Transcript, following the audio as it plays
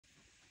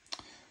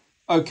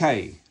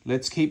Okay,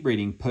 let's keep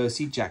reading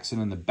Percy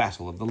Jackson and the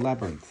Battle of the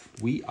Labyrinth.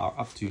 We are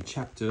up to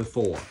chapter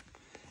 4.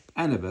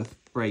 Annabeth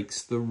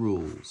breaks the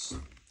rules.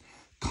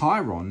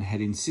 Chiron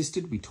had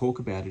insisted we talk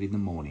about it in the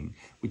morning,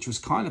 which was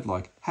kind of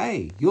like,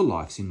 hey, your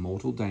life's in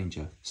mortal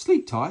danger.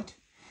 Sleep tight.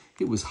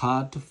 It was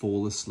hard to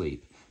fall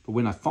asleep, but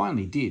when I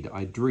finally did,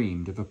 I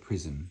dreamed of a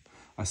prison.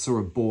 I saw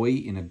a boy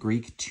in a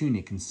Greek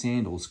tunic and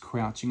sandals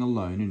crouching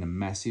alone in a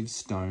massive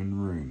stone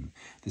room.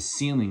 The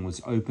ceiling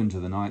was open to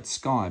the night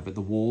sky, but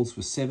the walls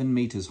were 7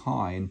 meters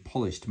high and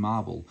polished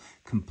marble,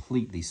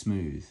 completely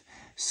smooth.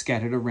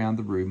 Scattered around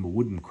the room were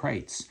wooden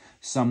crates.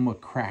 Some were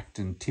cracked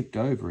and tipped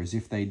over as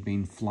if they'd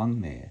been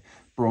flung there.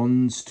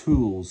 Bronze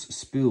tools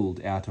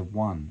spilled out of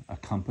one, a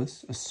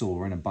compass, a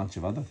saw, and a bunch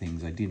of other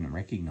things I didn't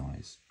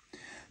recognize.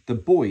 The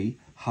boy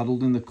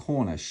huddled in the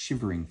corner,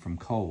 shivering from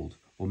cold,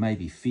 or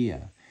maybe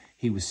fear.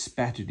 He was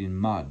spattered in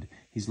mud.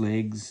 His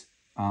legs,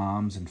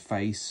 arms, and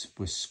face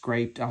were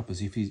scraped up as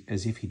if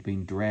he'd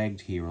been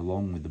dragged here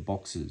along with the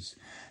boxes.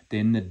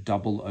 Then the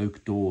double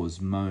oak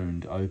doors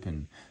moaned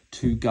open.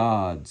 2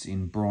 guards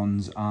in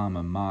bronze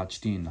armour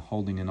marched in,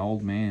 holding an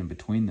old man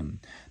between them.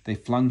 They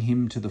flung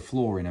him to the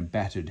floor in a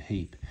battered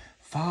heap.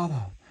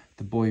 "Father!"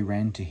 The boy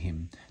ran to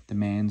him. The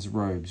man's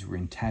robes were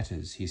in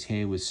tatters. His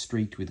hair was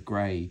streaked with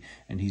grey,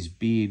 and his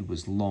beard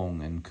was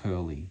long and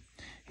curly.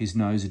 His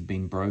nose had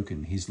been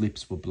broken. His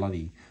lips were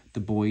bloody. The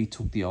boy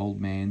took the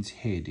old man's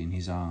head in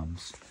his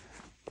arms.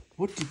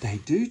 "What did they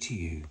do to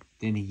you?"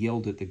 Then he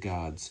yelled at the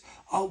guards.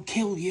 "I'll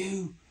kill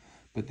you!"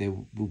 "But there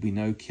will be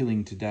no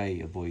killing today,"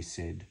 a voice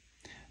said.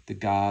 The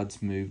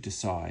guards moved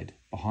aside.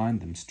 Behind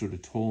them stood a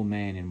tall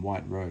man in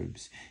white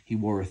robes. He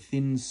wore a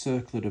thin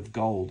circlet of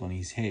gold on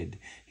his head.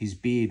 His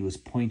beard was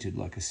pointed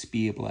like a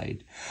spear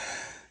blade.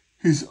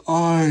 His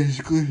eyes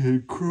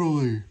glittered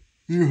cruelly.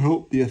 "You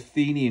helped the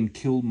Athenian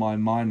kill my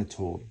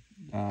Minotaur,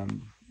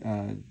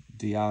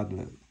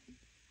 Diad.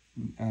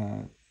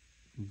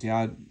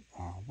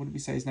 What did we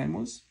say his name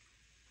was?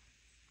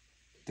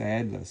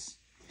 Daedalus.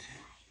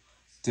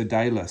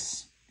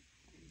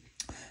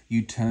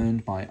 You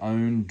turned my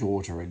own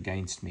daughter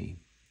against me."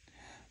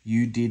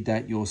 "You did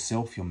that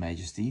yourself, your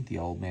majesty," the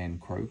old man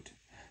croaked.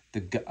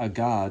 A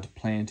guard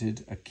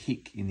planted a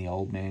kick in the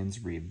old man's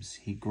ribs.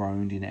 He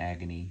groaned in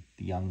agony.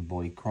 The young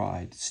boy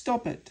cried,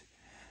 "Stop it!"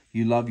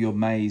 "You love your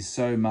maze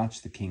so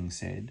much," the king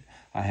said.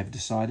 "I have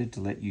decided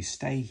to let you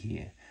stay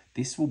here.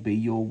 This will be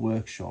your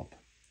workshop.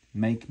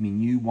 Make me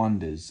new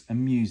wonders.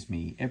 Amuse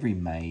me. Every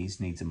maze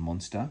needs a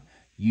monster.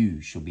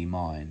 You shall be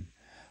mine."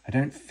 "I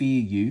don't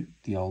fear you,"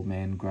 the old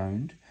man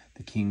groaned.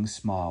 The king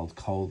smiled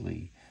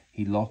coldly.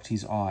 He locked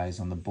his eyes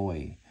on the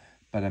boy.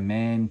 "But a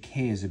man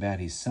cares about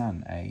his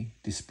son, eh?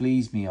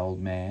 Displease me,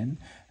 old man,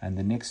 and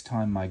the next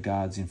time my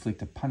guards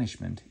inflict a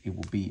punishment, it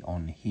will be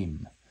on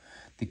him."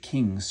 The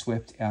king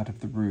swept out of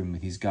the room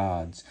with his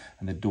guards,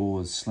 and the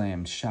doors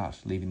slammed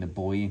shut, leaving the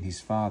boy and his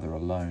father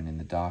alone in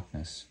the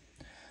darkness.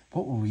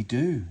 "What will we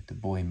do?" the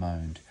boy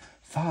moaned.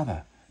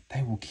 "Father,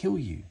 they will kill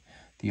you."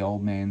 The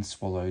old man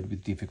swallowed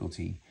with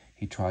difficulty.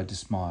 He tried to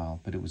smile,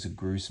 but it was a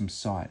gruesome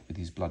sight with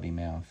his bloody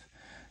mouth.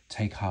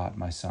 "Take heart,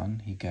 my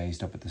son," he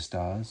gazed up at the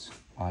stars.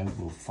 "I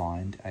will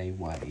find a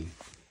way."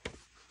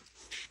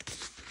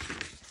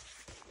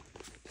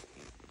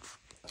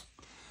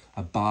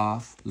 A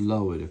bar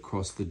lowered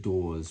across the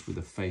doors with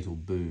a fatal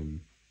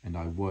boom, and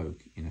I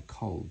woke in a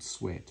cold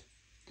sweat.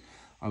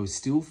 I was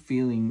still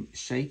feeling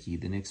shaky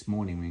the next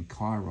morning when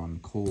Chiron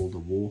called a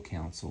war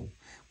council.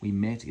 We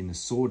met in the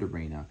sword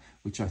arena,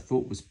 which I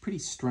thought was pretty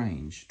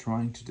strange,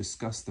 trying to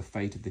discuss the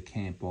fate of the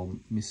camp while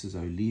Mrs.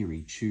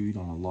 O'Leary chewed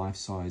on a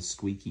life-size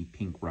squeaky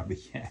pink rubber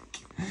yak.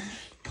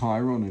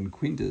 Chiron and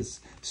Quintus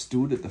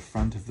stood at the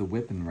front of the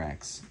weapon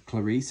racks.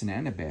 Clarice and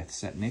Annabeth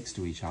sat next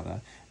to each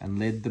other and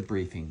led the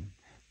briefing.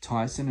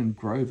 Tyson and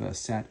Grover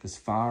sat as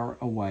far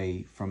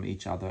away from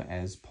each other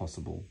as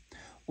possible.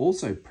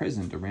 Also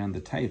present around the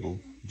table,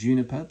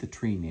 Juniper, the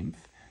tree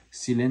nymph,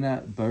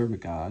 Selena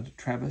Beauregard,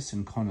 Travis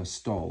and Connor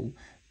Stoll,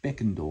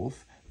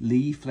 Beckendorf,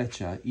 Lee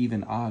Fletcher,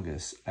 even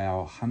Argus,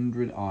 our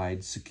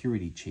 100-eyed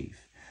security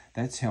chief.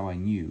 That's how I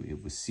knew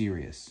it was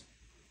serious.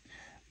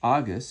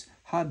 Argus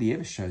hardly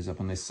ever shows up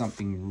unless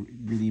something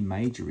really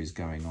major is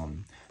going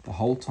on. The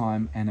whole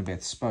time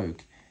Annabeth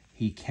spoke,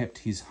 he kept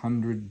his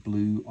 100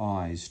 blue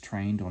eyes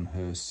trained on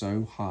her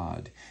so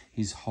hard,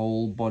 his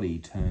whole body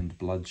turned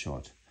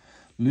bloodshot.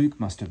 "Luke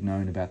must have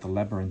known about the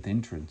labyrinth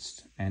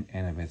entrance,"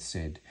 Annabeth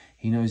said.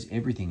 "He knows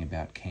everything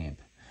about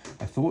camp."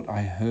 I thought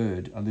I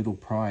heard a little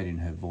pride in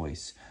her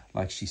voice,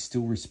 like she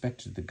still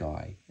respected the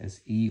guy,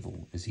 as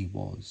evil as he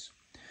was.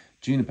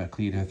 Juniper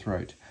cleared her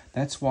throat.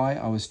 "That's why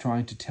I was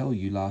trying to tell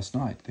you last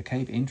night. The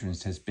cave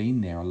entrance has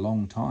been there a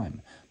long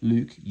time.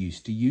 Luke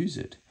used to use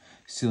it."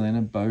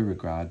 Selena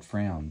Beauregard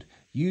frowned.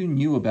 "You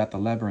knew about the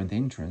labyrinth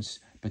entrance,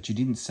 but you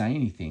didn't say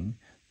anything."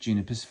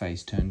 Juniper's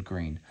face turned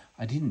green.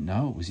 "I didn't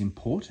know it was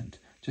important.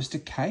 Just a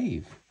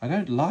cave. I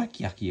don't like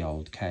yucky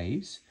old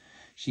caves."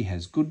 "She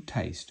has good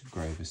taste,"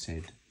 Grover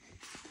said.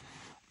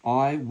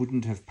 "I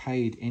wouldn't have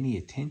paid any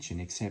attention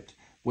except,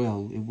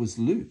 well, it was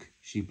Luke."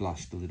 She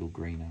blushed a little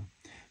greener.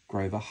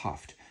 Grover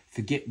huffed.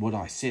 Forget what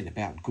I said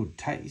about good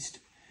taste.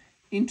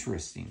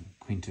 Interesting,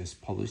 Quintus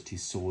polished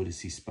his sword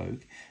as he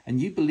spoke. And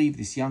you believe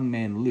this young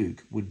man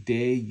Luke would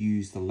dare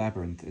use the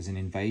labyrinth as an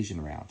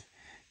invasion route?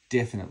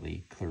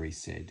 Definitely, Clarice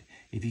said.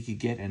 If he could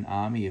get an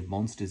army of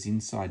monsters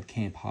inside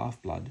Camp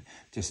Half-Blood,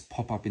 just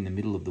pop up in the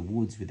middle of the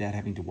woods without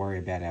having to worry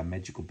about our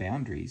magical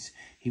boundaries,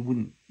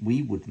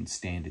 we wouldn't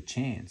stand a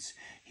chance.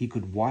 He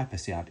could wipe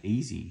us out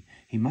easy.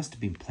 He must have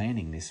been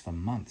planning this for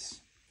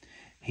months.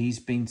 He's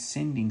been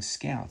sending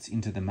scouts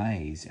into the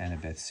maze,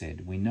 Annabeth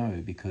said. We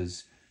know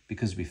because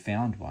we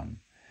found one.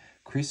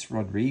 Chris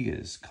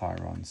Rodriguez,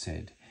 Chiron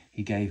said.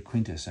 He gave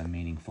Quintus a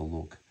meaningful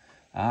look.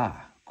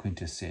 Ah,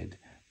 Quintus said.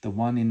 The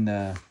one in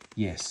the...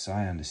 Yes,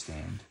 I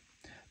understand.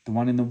 The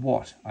one in the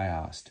what? I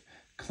asked.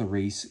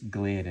 Clarice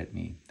glared at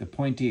me. The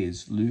point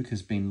is, Luke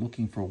has been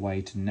looking for a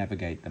way to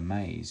navigate the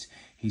maze.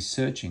 He's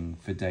searching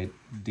for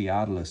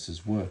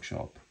Daedalus's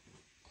workshop.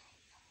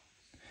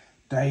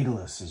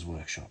 Daedalus's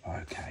workshop,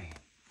 okay.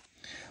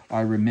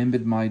 I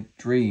remembered my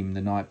dream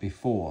the night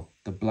before.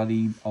 The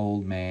bloody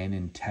old man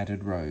in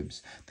tattered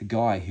robes. The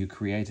guy who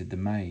created the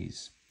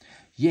maze.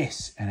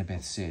 Yes,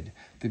 Annabeth said.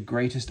 The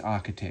greatest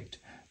architect.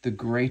 The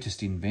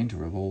greatest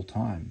inventor of all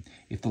time.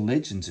 If the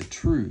legends are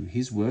true,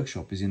 his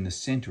workshop is in the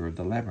centre of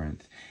the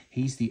labyrinth.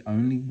 He's the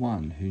only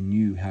one who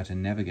knew how to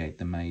navigate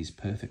the maze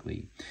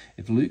perfectly.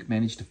 If Luke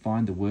managed to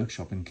find the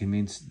workshop and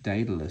convince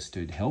Daedalus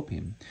to help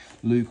him,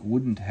 Luke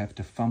wouldn't have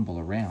to fumble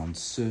around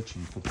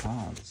searching for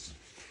paths.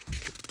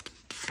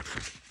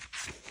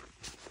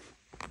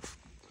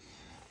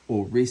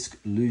 Or risk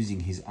losing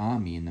his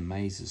army in the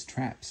maze's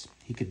traps.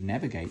 He could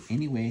navigate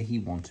anywhere he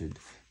wanted,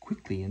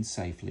 quickly and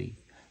safely.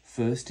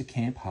 First to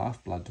Camp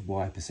Half-Blood to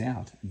wipe us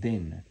out,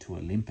 then to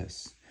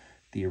Olympus.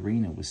 The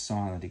arena was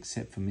silent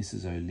except for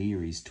Mrs.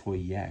 O'Leary's toy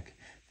yak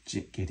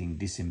getting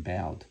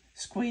disemboweled.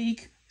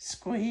 Squeak!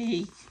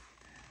 Squeak!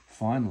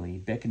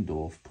 Finally,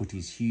 Beckendorf put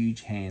his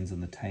huge hands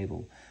on the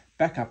table.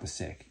 Back up a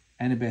sec.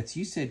 Annabeth,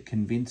 you said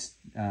convinced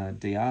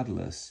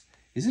Daedalus.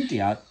 Isn't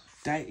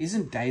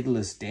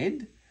Daedalus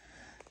dead?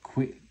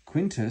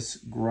 Quintus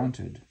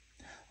grunted.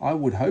 I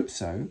would hope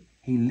so.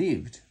 He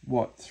lived,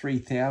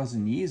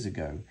 3,000 years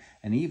ago?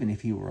 And even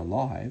if he were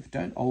alive,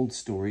 don't old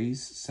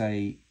stories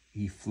say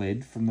he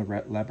fled from the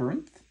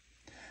labyrinth?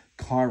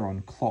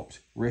 Chiron clopped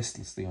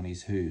restlessly on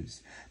his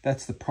hooves.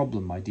 That's the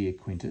problem, my dear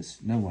Quintus.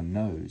 No one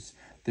knows.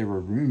 There are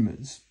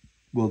rumours.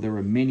 Well, there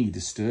are many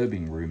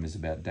disturbing rumours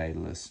about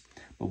Daedalus.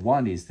 But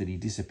one is that he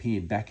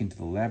disappeared back into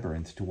the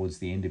labyrinth towards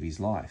the end of his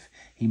life.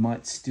 He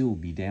might still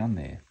be down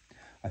there.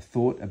 I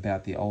thought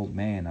about the old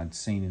man I'd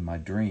seen in my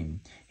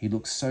dream. He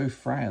looked so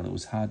frail it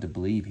was hard to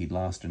believe he'd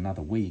last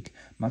another week,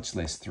 much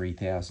less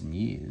 3,000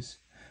 years.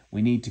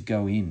 We need to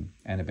go in,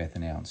 Annabeth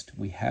announced.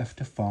 We have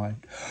to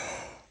find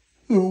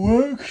the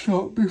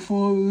workshop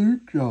before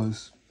Luke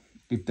does.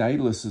 If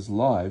Daedalus is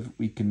alive,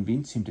 we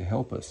convince him to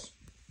help us,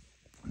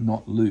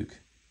 not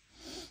Luke.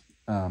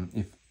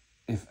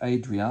 If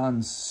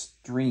Adrian's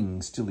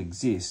string still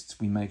exists,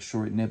 we make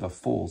sure it never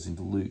falls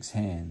into Luke's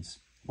hands.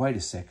 Wait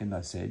a second,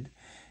 I said.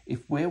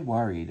 If we're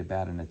worried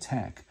about an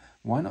attack,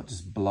 why not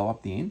just blow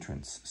up the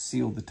entrance,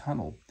 seal the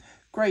tunnel?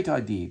 Great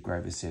idea,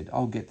 Grover said.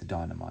 I'll get the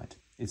dynamite.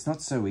 It's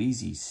not so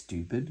easy,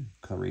 stupid,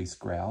 Clarice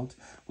growled.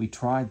 We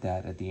tried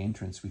that at the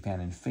entrance we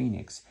found in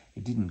Phoenix.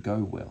 It didn't go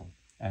well.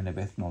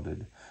 Annabeth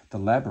nodded. The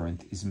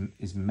labyrinth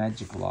is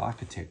magical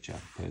architecture,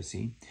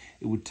 Percy.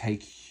 It would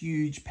take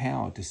huge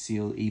power to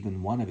seal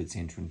even one of its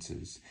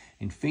entrances.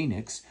 In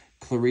Phoenix,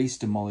 Clarice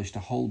demolished a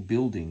whole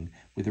building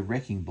with a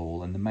wrecking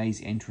ball and the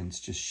maze entrance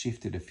just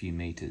shifted a few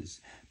meters.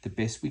 The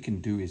best we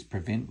can do is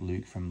prevent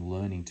Luke from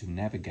learning to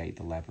navigate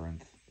the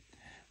labyrinth.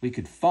 We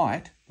could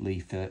fight, Lee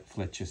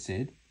Fletcher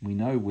said. We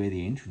know where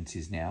the entrance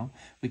is now.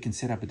 We can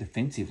set up a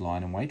defensive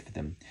line and wait for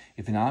them.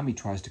 If an army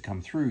tries to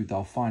come through,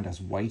 they'll find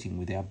us waiting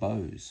with our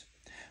bows.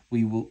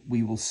 We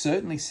will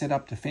certainly set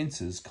up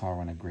defences,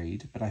 Chiron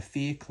agreed, but I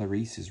fear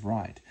Clarice is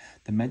right.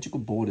 The magical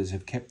borders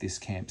have kept this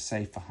camp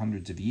safe for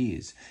hundreds of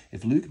years.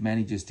 If Luke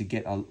manages to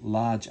get a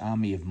large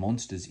army of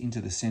monsters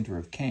into the centre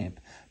of camp,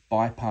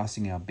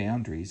 bypassing our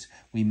boundaries,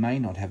 we may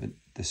not have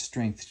the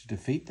strength to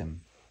defeat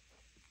them.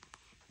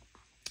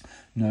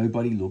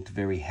 Nobody looked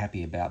very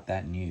happy about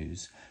that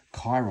news.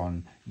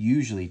 Chiron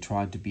usually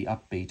tried to be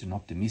upbeat and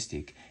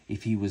optimistic.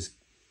 If he was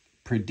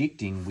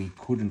predicting we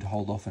couldn't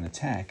hold off an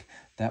attack,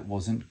 that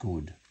wasn't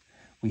good.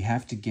 We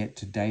have to get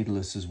to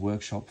Daedalus's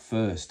workshop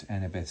first,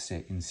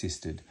 Annabeth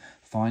insisted.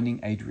 Finding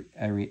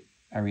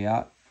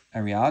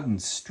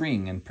Ariadne's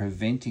string and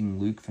preventing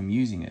Luke from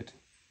using it.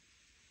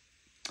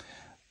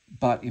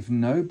 But if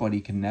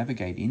nobody can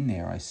navigate in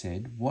there, I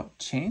said, what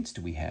chance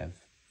do we have?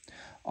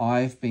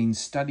 I've been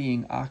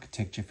studying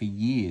architecture for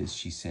years,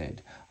 she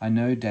said. I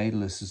know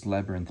Daedalus's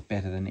labyrinth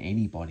better than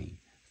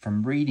anybody.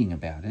 From reading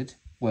about it,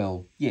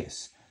 well,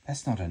 yes,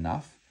 that's not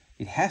enough.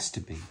 It has to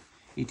be.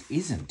 It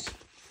isn't.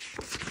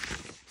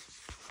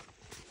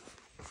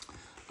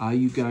 Are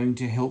you going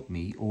to help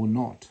me or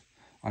not?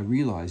 I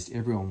realised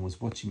everyone was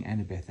watching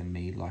Annabeth and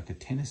me like a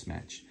tennis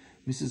match.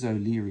 Mrs.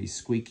 O'Leary's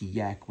squeaky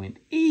yak went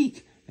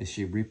eek as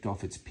she ripped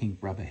off its pink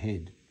rubber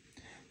head.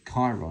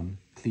 Chiron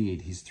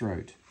cleared his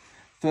throat.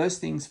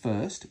 First things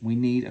first, we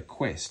need a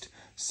quest.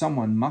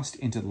 Someone must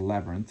enter the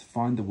labyrinth,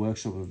 find the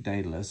workshop of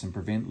Daedalus, and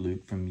prevent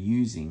Luke from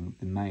using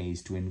the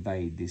maze to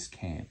invade this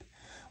camp.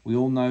 We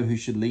all know who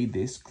should lead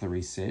this,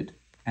 Clarice said.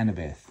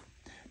 Annabeth.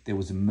 There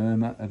was a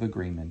murmur of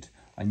agreement.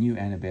 I knew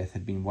Annabeth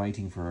had been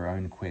waiting for her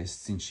own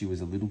quest since she was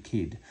a little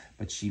kid,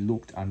 but she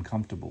looked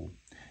uncomfortable.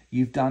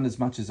 You've done as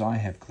much as I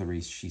have,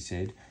 Clarice, she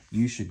said.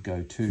 You should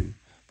go too.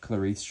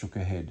 Clarice shook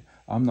her head.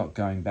 I'm not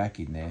going back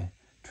in there.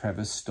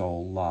 Travis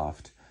Stoll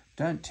laughed.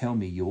 Don't tell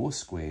me you're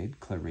squared,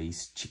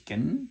 Clarice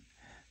chicken.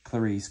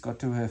 Clarice got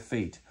to her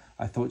feet.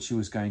 I thought she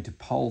was going to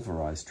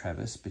pulverise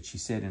Travis, but she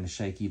said in a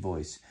shaky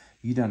voice,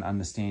 You don't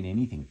understand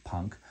anything,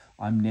 punk.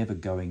 I'm never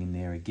going in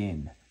there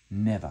again.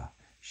 Never.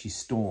 She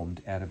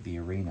stormed out of the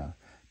arena.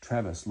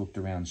 Travis looked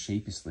around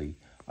sheepishly.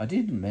 I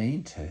didn't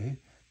mean to.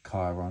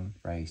 Chiron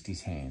raised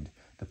his hand.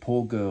 The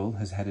poor girl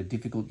has had a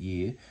difficult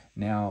year.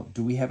 Now,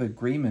 do we have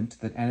agreement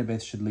that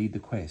Annabeth should lead the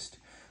quest?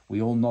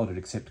 We all nodded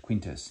except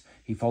Quintus.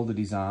 He folded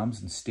his arms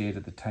and stared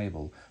at the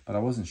table, but I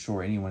wasn't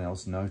sure anyone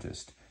else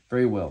noticed.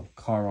 Very well,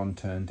 Chiron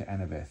turned to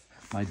Annabeth.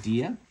 My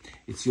dear,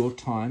 it's your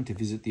time to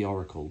visit the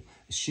oracle.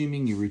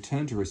 Assuming you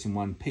return to us in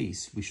one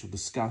piece, we shall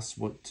discuss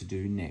what to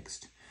do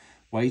next.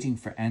 Waiting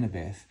for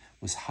Annabeth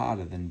was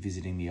harder than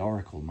visiting the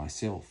oracle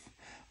myself.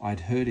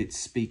 I'd heard it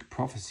speak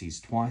prophecies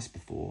twice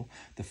before.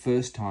 The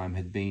first time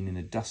had been in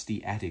the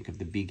dusty attic of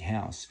the big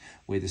house,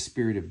 where the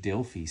spirit of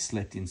Delphi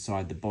slept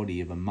inside the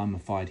body of a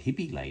mummified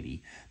hippie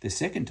lady. The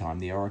second time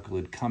the oracle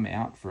had come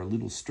out for a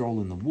little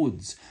stroll in the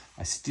woods.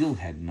 I still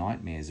had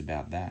nightmares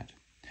about that.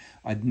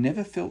 I'd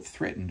never felt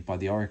threatened by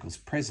the oracle's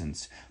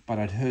presence, but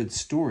I'd heard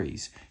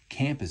stories,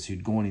 campers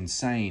who'd gone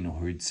insane or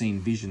who'd seen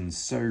visions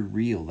so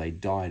real they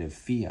died of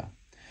fear.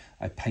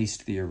 I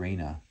paced the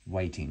arena,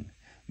 waiting.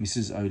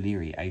 Mrs.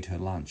 O'Leary ate her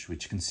lunch,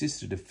 which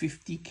consisted of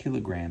 50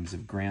 kilograms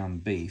of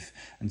ground beef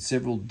and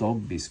several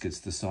dog biscuits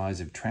the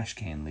size of trash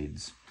can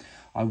lids.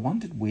 I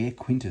wondered where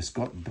Quintus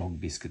got dog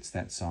biscuits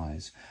that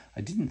size.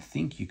 I didn't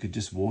think you could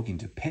just walk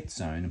into Pet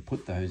Zone and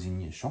put those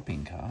in your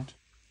shopping cart.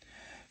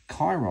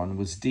 Chiron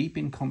was deep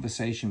in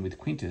conversation with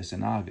Quintus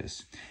and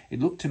Argus. It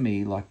looked to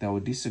me like they were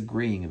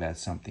disagreeing about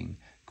something.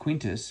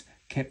 Quintus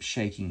kept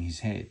shaking his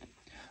head.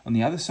 On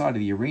the other side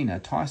of the arena,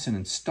 Tyson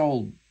and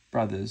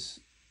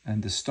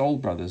the Stoll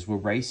brothers were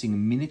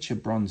racing miniature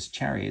bronze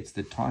chariots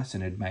that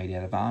Tyson had made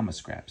out of armour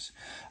scraps.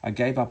 I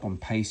gave up on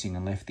pacing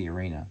and left the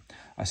arena.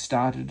 I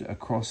stared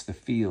across the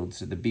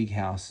fields at the big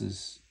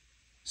house's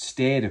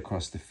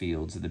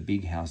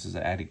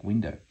attic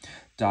window,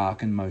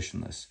 dark and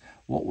motionless.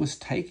 What was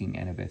taking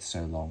Annabeth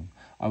so long?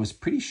 I was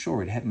pretty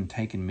sure it hadn't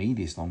taken me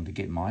this long to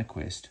get my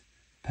quest.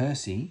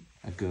 Percy,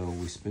 a girl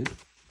whispered.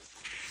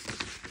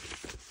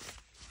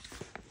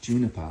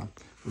 Juniper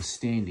was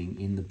standing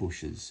in the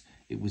bushes.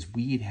 It was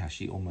weird how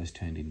she almost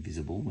turned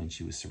invisible when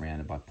she was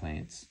surrounded by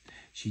plants.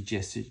 She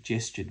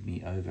gestured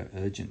me over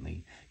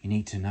urgently. You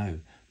need to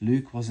know,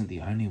 Luke wasn't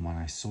the only one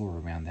I saw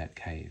around that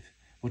cave.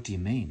 What do you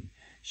mean?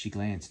 She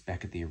glanced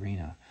back at the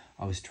arena.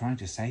 I was trying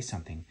to say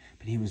something,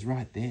 but he was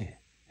right there.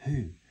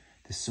 Who?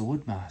 The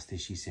sword master,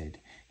 she said.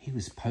 He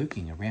was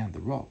poking around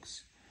the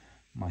rocks.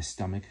 My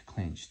stomach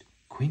clenched.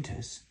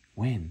 Quintus?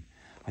 When?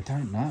 I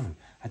don't know.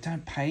 I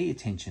don't pay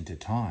attention to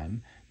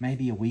time.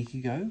 Maybe a week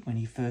ago when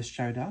he first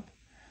showed up.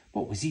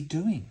 What was he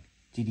doing?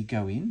 Did he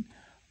go in?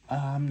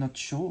 I'm not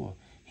sure.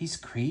 He's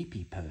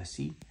creepy,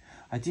 Percy.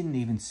 I didn't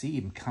even see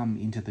him come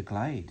into the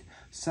glade.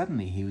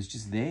 Suddenly he was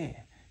just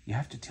there. You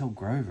have to tell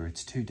Grover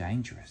it's too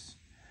dangerous.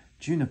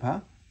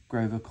 Juniper,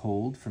 Grover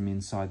called from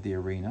inside the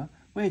arena.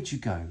 Where'd you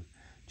go?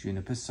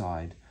 Juniper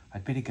sighed.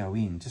 I'd better go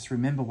in. Just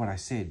remember what I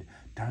said.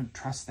 Don't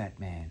trust that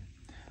man.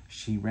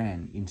 She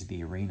ran into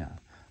the arena.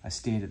 I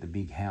stared at the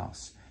big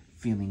house,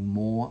 feeling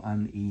more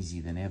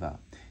uneasy than ever.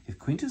 If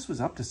Quintus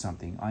was up to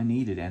something, I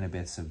needed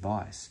Annabeth's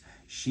advice.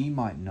 She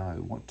might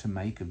know what to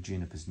make of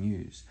Juniper's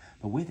news.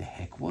 But where the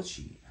heck was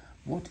she?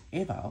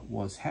 Whatever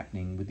was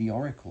happening with the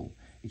oracle?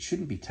 It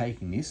shouldn't be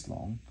taking this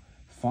long.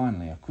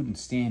 Finally, I couldn't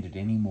stand it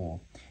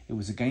anymore. It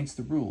was against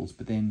the rules,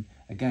 but then,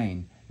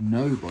 again,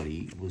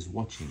 nobody was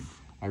watching.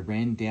 I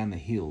ran down the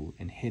hill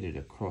and headed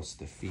across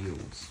the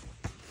fields.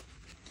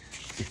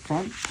 The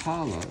front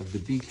parlour of the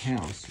big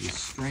house was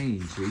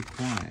strangely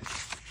quiet.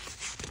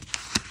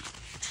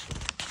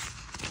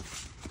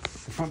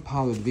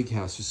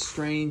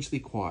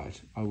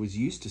 I was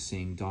used to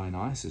seeing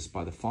Dionysus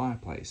by the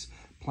fireplace,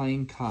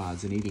 playing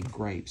cards and eating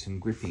grapes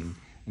and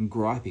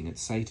griping at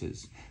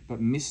satyrs, but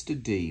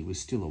Mr. D was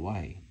still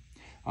away.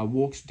 I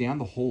walked down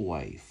the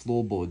hallway,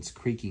 floorboards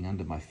creaking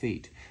under my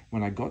feet.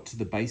 When I got to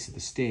the base of the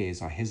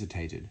stairs, I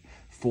hesitated.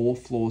 4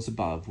 floors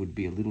above would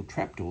be a little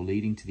trapdoor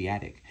leading to the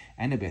attic.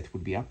 Annabeth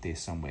would be up there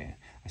somewhere.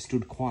 I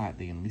stood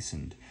quietly and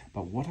listened,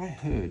 but what I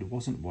heard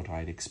wasn't what I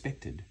had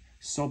expected.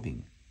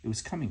 Sobbing. It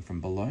was coming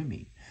from below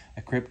me.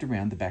 I crept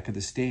around the back of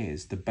the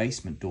stairs. The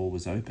basement door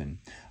was open.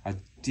 I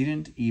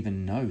didn't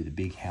even know the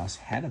big house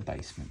had a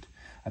basement.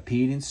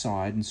 appeared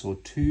inside and saw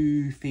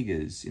two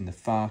figures in the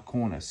far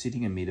corner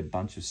sitting amid a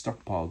bunch of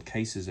stockpiled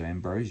cases of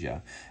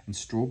ambrosia and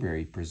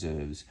strawberry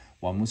preserves.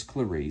 One was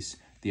Clarice,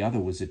 the other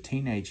was a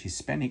teenage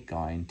Hispanic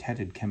guy in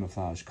tattered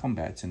camouflage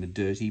combats and a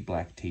dirty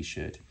black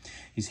t-shirt.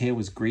 His hair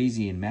was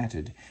greasy and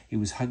matted. He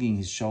was hugging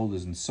his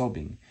shoulders and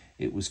sobbing.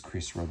 It was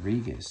Chris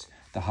Rodriguez,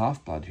 the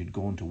half-blood who'd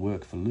gone to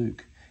work for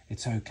Luke.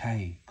 "It's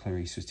okay,"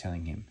 Clarice was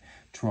telling him.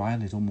 "Try a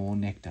little more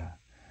nectar."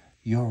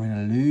 "You're an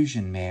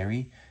illusion,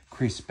 Mary."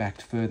 Chris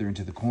backed further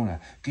into the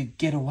corner.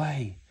 Get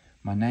away."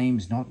 "My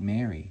name's not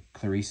Mary."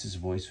 Clarice's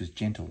voice was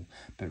gentle,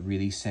 but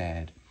really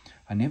sad.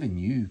 "I never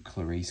knew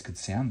Clarice could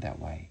sound that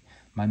way.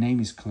 My name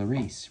is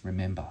Clarice,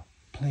 remember.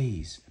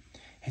 Please."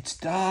 "It's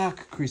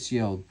dark," Chris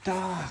yelled.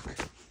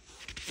 "Dark."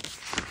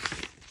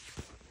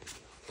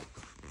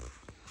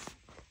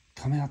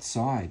 "Come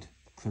outside,"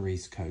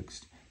 Clarice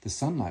coaxed. "The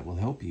sunlight will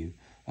help you."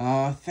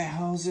 "Oh,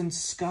 1,000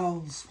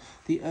 skulls.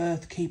 The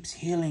earth keeps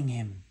healing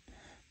him."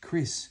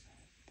 Clarice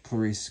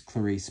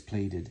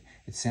pleaded.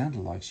 It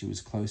sounded like she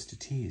was close to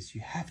tears.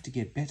 "You have to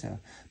get better.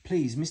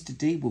 Please, Mr.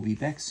 D will be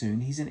back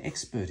soon. He's an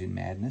expert in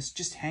madness.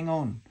 Just hang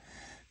on."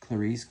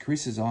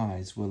 Chris's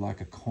eyes were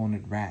like a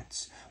cornered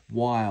rat's,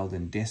 wild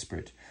and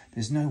desperate.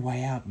 "There's no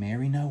way out,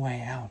 Mary, no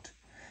way out."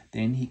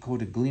 Then he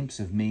caught a glimpse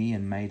of me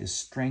and made a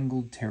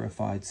strangled,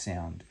 terrified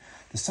sound.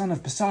 "The son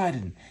of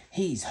Poseidon!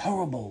 He's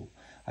horrible!"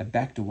 I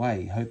backed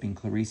away, hoping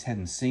Clarice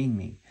hadn't seen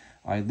me.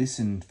 I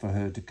listened for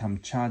her to come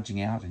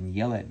charging out and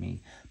yell at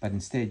me, but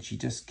instead she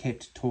just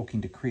kept talking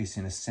to Chris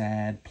in a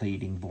sad,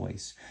 pleading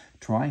voice,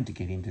 trying to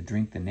get him to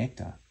drink the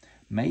nectar.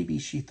 Maybe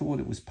she thought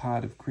it was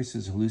part of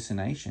Chris's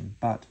hallucination,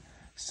 but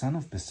son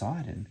of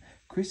Poseidon,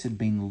 Chris had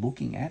been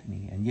looking at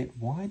me, and yet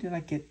why did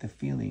I get the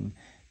feeling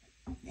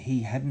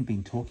he hadn't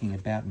been talking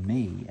about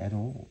me at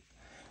all?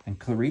 And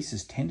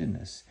Clarice's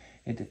tenderness,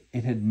 it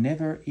had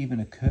never even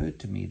occurred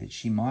to me that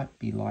she might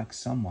be like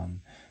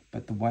someone,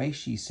 but the way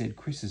she said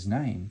Chris's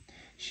name,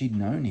 she'd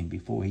known him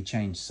before he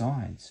changed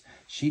sides.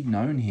 She'd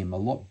known him a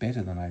lot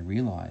better than I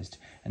realized,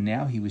 and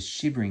now he was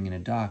shivering in a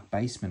dark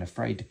basement,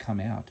 afraid to come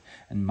out,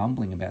 and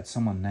mumbling about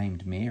someone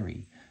named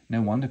Mary.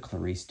 No wonder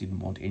Clarice didn't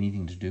want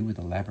anything to do with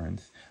the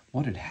labyrinth.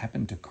 What had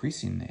happened to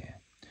Chris in there?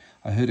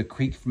 I heard a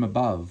creak from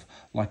above,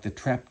 like the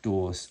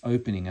trapdoors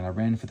opening, and I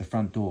ran for the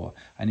front door.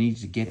 I needed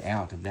to get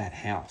out of that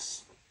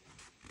house.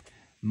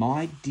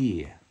 "My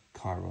dear,"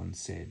 Chiron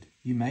said,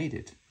 "you made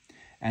it."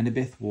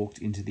 Annabeth walked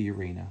into the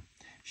arena.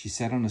 She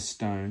sat on a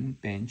stone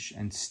bench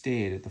and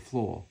stared at the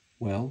floor.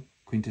 "Well?"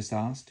 Quintus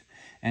asked.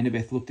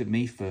 Annabeth looked at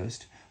me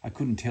first. I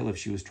couldn't tell if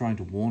she was trying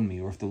to warn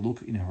me or if the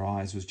look in her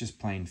eyes was just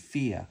plain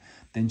fear.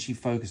 Then she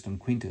focused on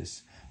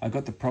Quintus. "I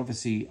got the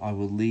prophecy I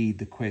will lead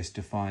the quest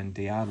to find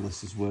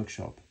Daedalus'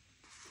 workshop."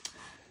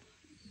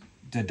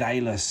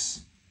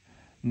 Daedalus.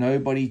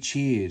 Nobody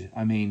cheered.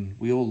 I mean,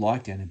 we all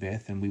liked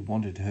Annabeth and we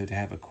wanted her to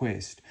have a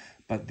quest,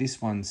 but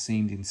this one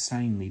seemed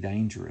insanely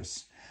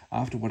dangerous.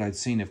 After what I'd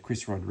seen of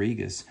Chris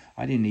Rodriguez,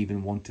 I didn't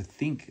even want to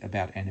think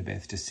about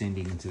Annabeth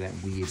descending into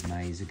that weird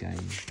maze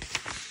again.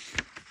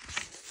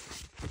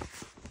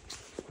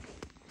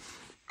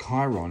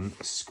 Chiron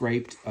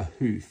scraped a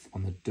hoof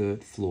on the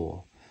dirt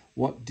floor.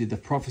 "What did the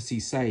prophecy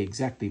say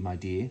exactly, my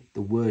dear?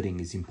 The wording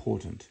is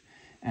important."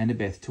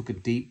 Annabeth took a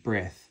deep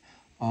breath.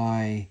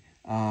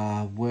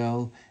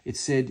 Well, it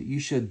said, "You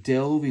shall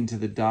delve into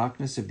the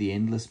darkness of the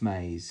endless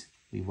maze."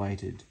 We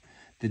waited.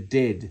 "The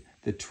dead,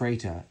 the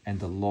traitor, and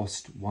the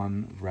lost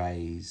one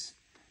raise."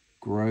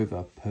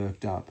 Grover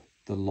perked up.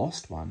 "The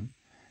lost one?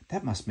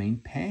 That must mean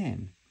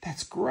Pan.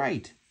 That's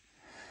great."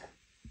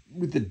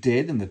 "With the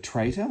dead and the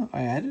traitor?"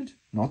 I added.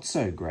 "Not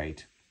so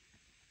great."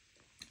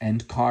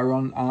 And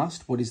Chiron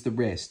asked, "What is the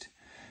rest?"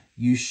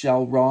 "You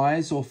shall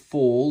rise or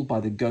fall by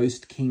the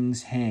ghost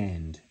king's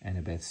hand,"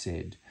 Annabeth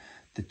said.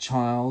 "The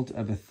child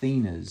of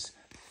Athena's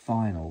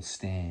final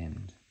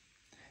stand."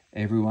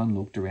 Everyone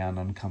looked around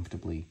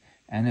uncomfortably.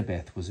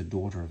 Annabeth was a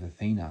daughter of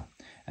Athena,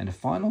 and a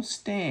final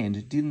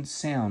stand didn't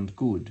sound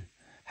good.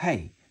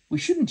 "Hey, we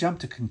shouldn't jump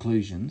to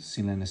conclusions,"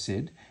 Selena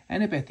said.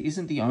 "Annabeth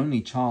isn't the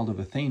only child of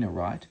Athena,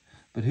 right?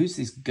 But who's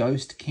this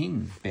ghost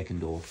king?"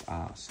 Beckendorf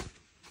asked.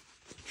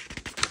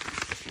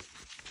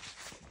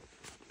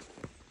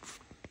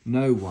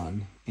 No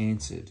one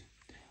answered.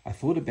 I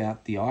thought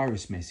about the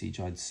iris message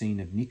I'd seen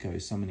of Nico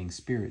summoning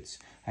spirits.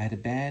 I had a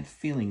bad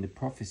feeling the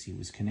prophecy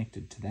was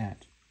connected to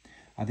that.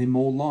 "Are there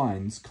more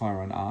lines?"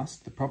 Chiron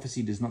asked. "The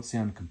prophecy does not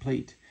sound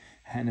complete."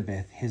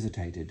 Annabeth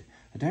hesitated.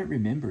 "I don't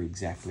remember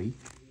exactly."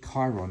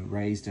 Chiron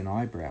raised an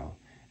eyebrow.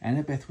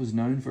 Annabeth was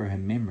known for her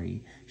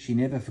memory. She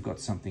never forgot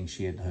something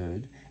she had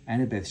heard.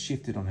 Annabeth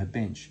shifted on her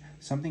bench.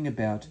 Something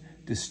about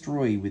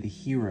destroy with a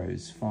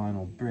hero's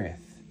final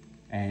breath.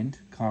 "And?"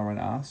 Chiron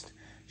asked.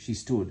 She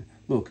stood.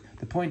 "Look,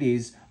 the point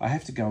is, I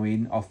have to go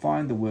in. I'll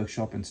find the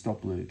workshop and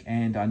stop Luke,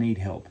 and I need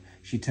help."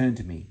 She turned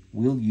to me.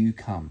 "Will you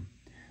come?"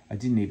 I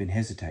didn't even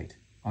hesitate.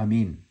 "I'm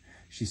in."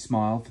 She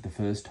smiled for the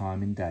first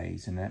time in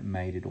days, and that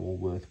made it all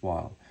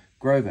worthwhile.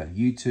 "Grover,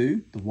 you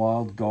too? The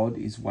wild god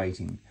is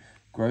waiting."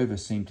 Grover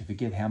seemed to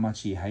forget how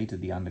much he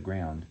hated the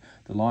underground.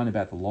 The line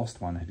about the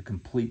lost one had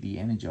completely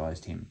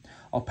energized him.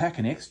 I'll pack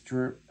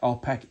extra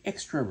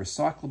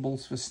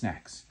recyclables for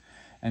snacks.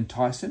 And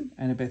Tyson,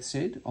 Annabeth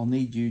said, I'll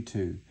need you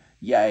too.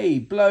 Yay,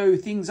 blow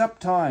things up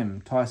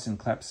time. Tyson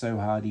clapped so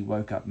hard he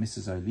woke up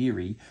Mrs.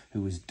 O'Leary,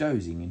 who was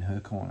dozing in her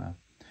corner.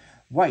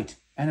 Wait,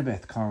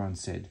 Annabeth, Chiron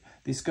said.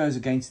 This goes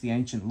against the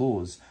ancient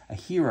laws. A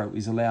hero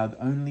is allowed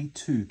only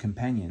 2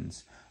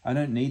 companions. I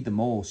don't need them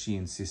all, she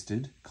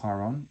insisted.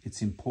 Chiron,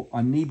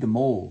 I need them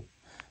all,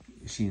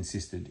 she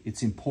insisted.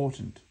 It's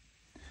important.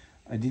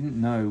 I didn't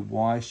know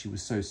why she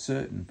was so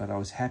certain, but I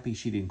was happy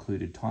she'd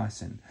included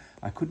Tyson.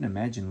 I couldn't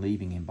imagine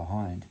leaving him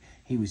behind.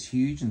 He was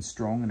huge and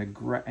strong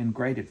and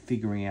great at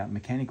figuring out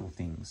mechanical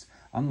things.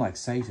 Unlike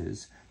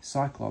satyrs,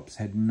 Cyclops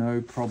had no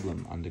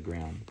problem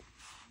underground.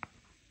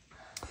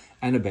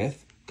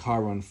 Annabeth,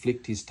 Chiron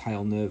flicked his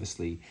tail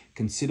nervously.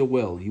 Consider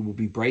well, you will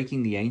be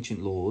breaking the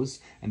ancient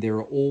laws, and there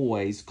are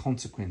always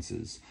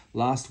consequences.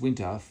 Last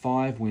winter,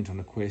 5 went on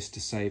a quest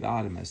to save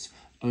Artemis.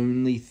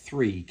 Only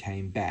 3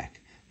 came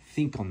back.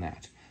 Think on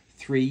that.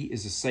 3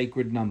 is a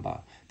sacred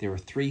number. There are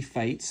 3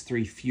 fates,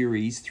 3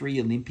 furies, 3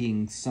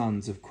 Olympian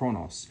sons of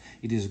Kronos.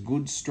 It is a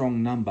good,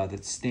 strong number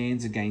that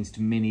stands against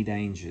many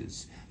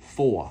dangers.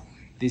 4.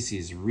 This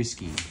is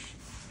risky.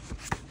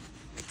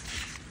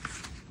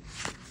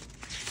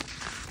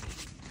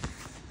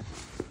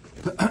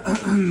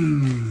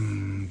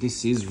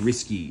 This is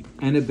risky.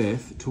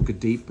 Annabeth took a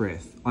deep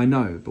breath. I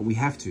know, but we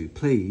have to,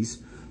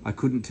 please. I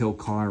couldn't tell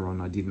Chiron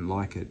I didn't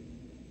like it.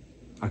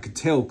 I could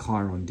tell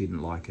Chiron didn't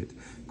like it.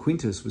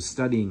 Quintus was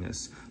studying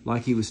us,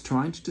 like he was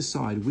trying to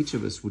decide which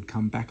of us would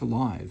come back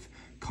alive.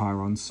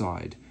 Chiron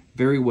sighed.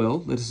 Very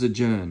well, let us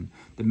adjourn.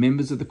 The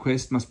members of the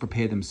quest must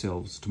prepare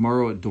themselves.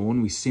 Tomorrow at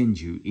dawn we send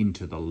you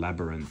into the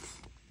labyrinth.